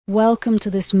Welcome to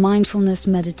this mindfulness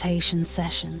meditation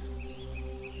session.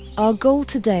 Our goal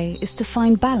today is to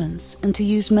find balance and to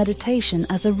use meditation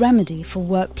as a remedy for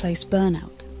workplace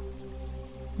burnout.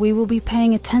 We will be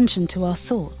paying attention to our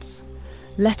thoughts,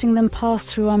 letting them pass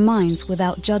through our minds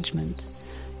without judgment,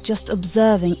 just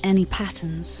observing any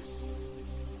patterns.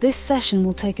 This session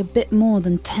will take a bit more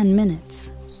than 10 minutes.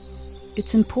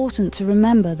 It's important to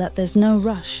remember that there's no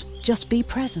rush, just be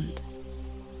present.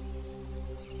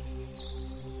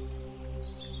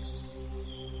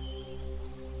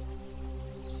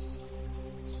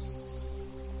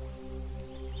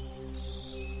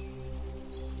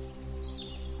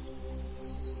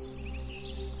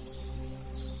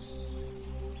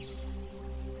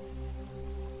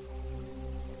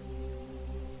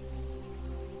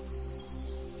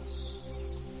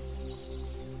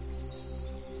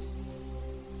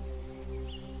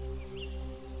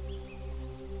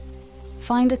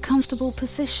 Find a comfortable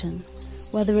position,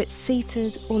 whether it's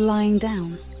seated or lying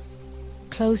down.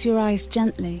 Close your eyes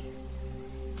gently.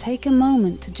 Take a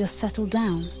moment to just settle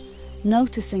down,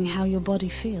 noticing how your body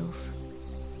feels.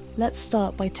 Let's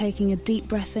start by taking a deep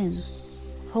breath in.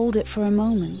 Hold it for a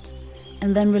moment,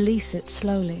 and then release it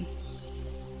slowly.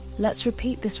 Let's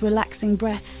repeat this relaxing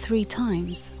breath 3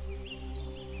 times.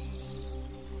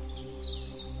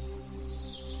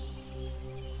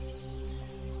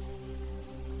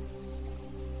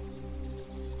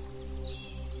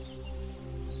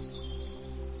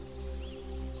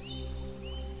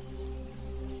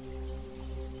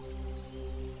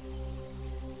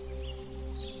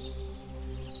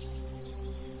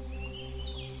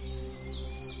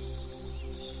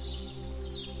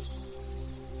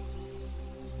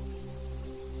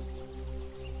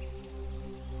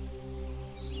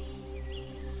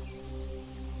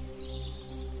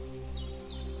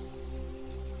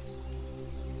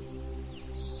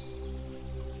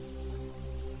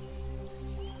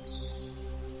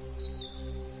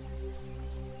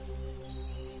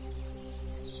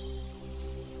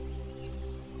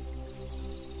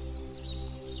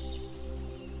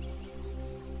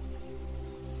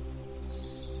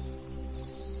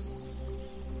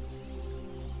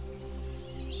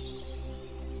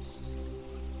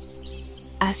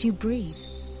 As you breathe,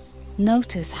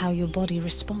 notice how your body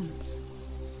responds.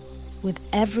 With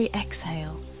every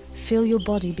exhale, feel your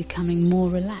body becoming more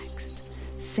relaxed,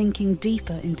 sinking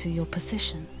deeper into your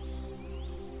position.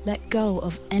 Let go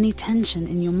of any tension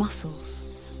in your muscles,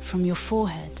 from your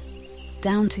forehead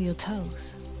down to your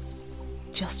toes.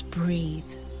 Just breathe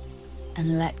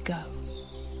and let go.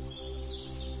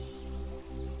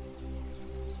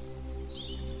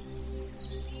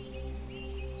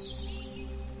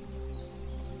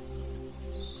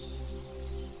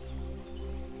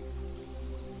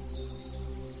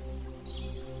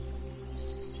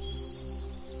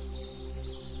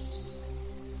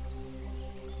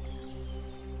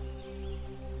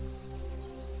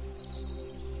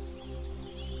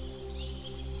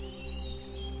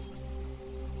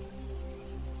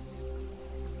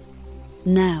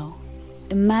 Now,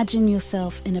 imagine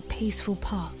yourself in a peaceful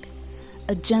park,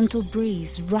 a gentle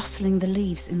breeze rustling the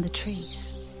leaves in the trees.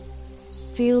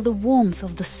 Feel the warmth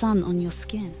of the sun on your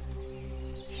skin.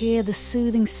 Hear the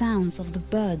soothing sounds of the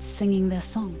birds singing their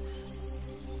songs.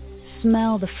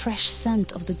 Smell the fresh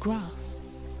scent of the grass,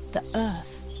 the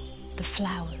earth, the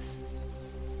flowers.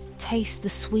 Taste the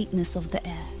sweetness of the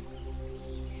air.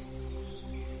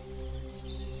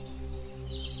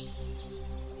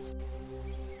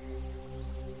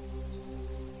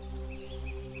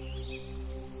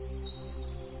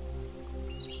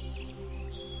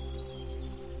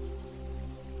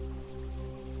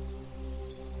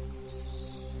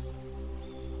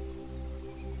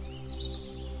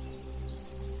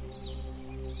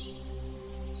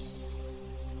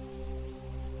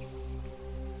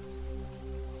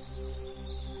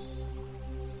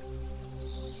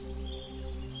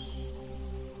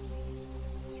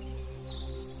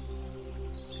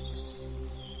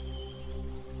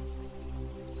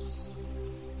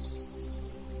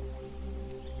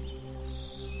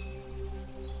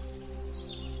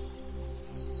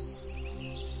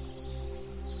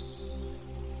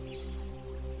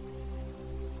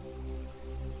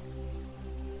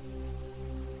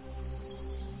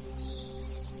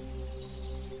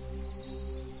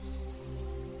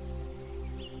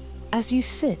 As you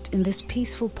sit in this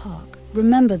peaceful park,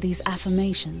 remember these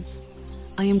affirmations.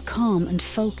 I am calm and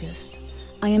focused.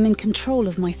 I am in control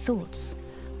of my thoughts.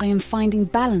 I am finding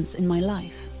balance in my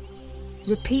life.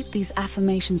 Repeat these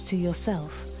affirmations to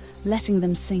yourself, letting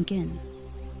them sink in.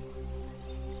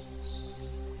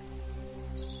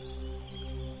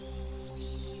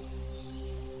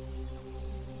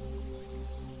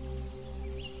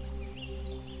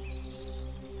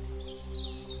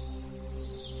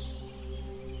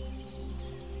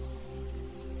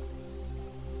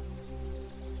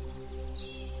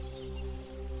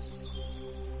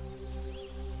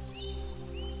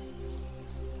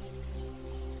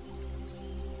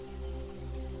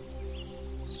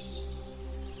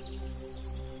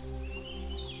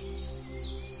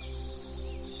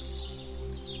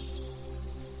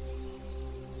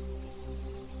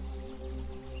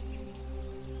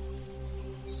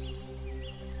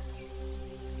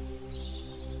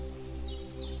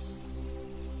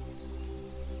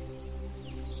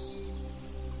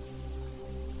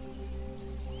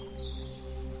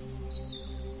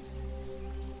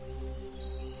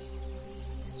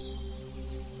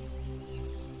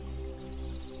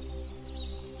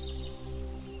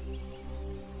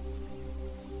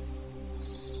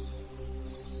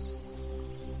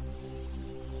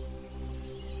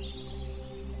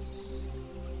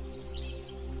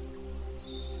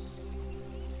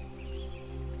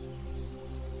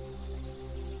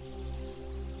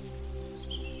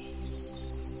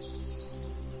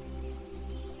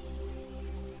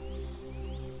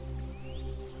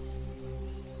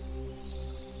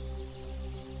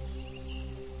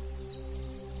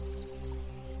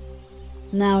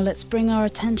 Now let's bring our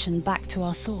attention back to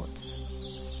our thoughts.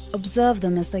 Observe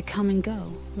them as they come and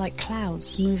go, like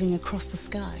clouds moving across the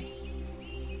sky.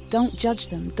 Don't judge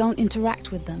them, don't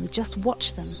interact with them, just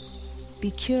watch them.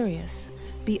 Be curious,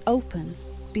 be open,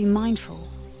 be mindful.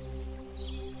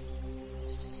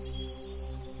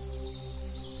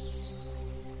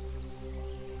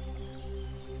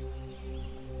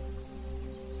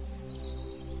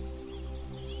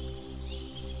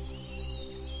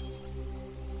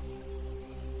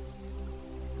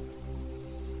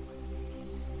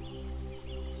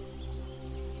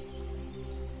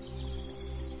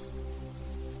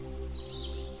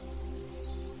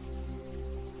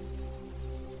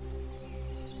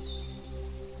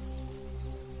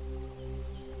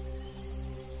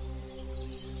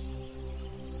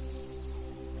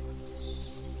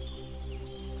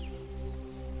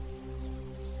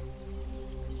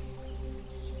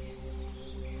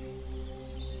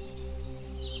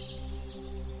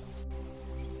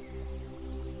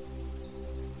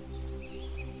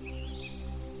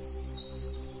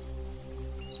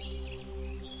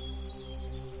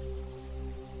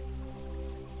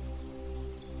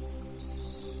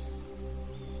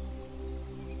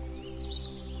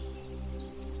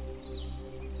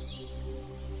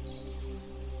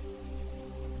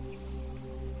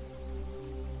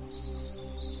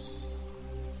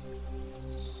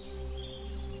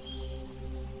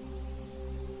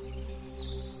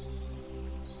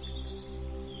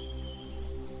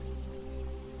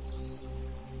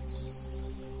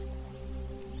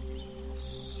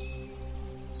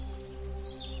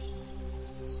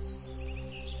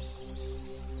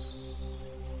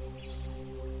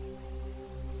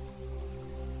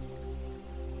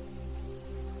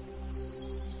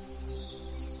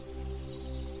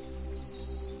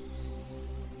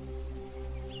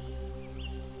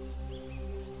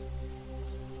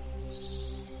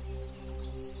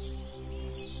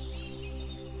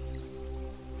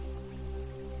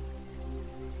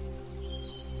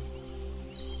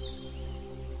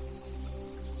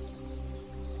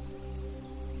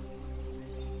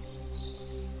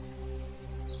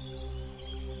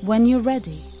 When you're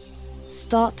ready,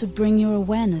 start to bring your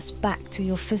awareness back to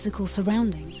your physical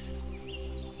surroundings.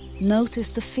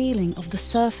 Notice the feeling of the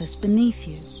surface beneath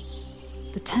you,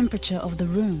 the temperature of the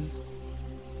room,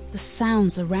 the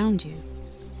sounds around you.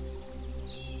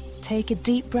 Take a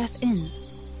deep breath in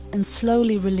and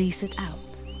slowly release it out.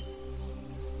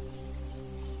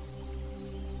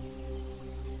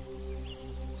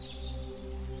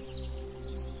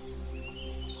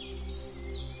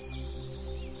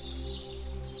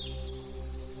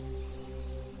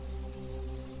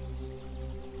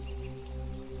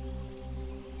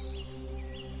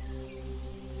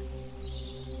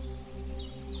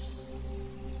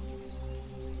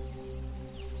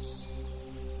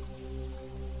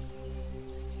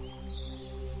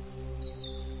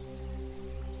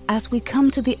 As we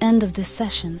come to the end of this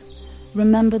session,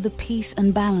 remember the peace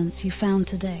and balance you found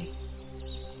today.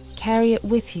 Carry it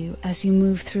with you as you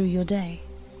move through your day.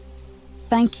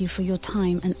 Thank you for your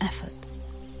time and effort.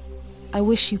 I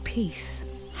wish you peace,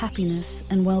 happiness,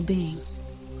 and well-being.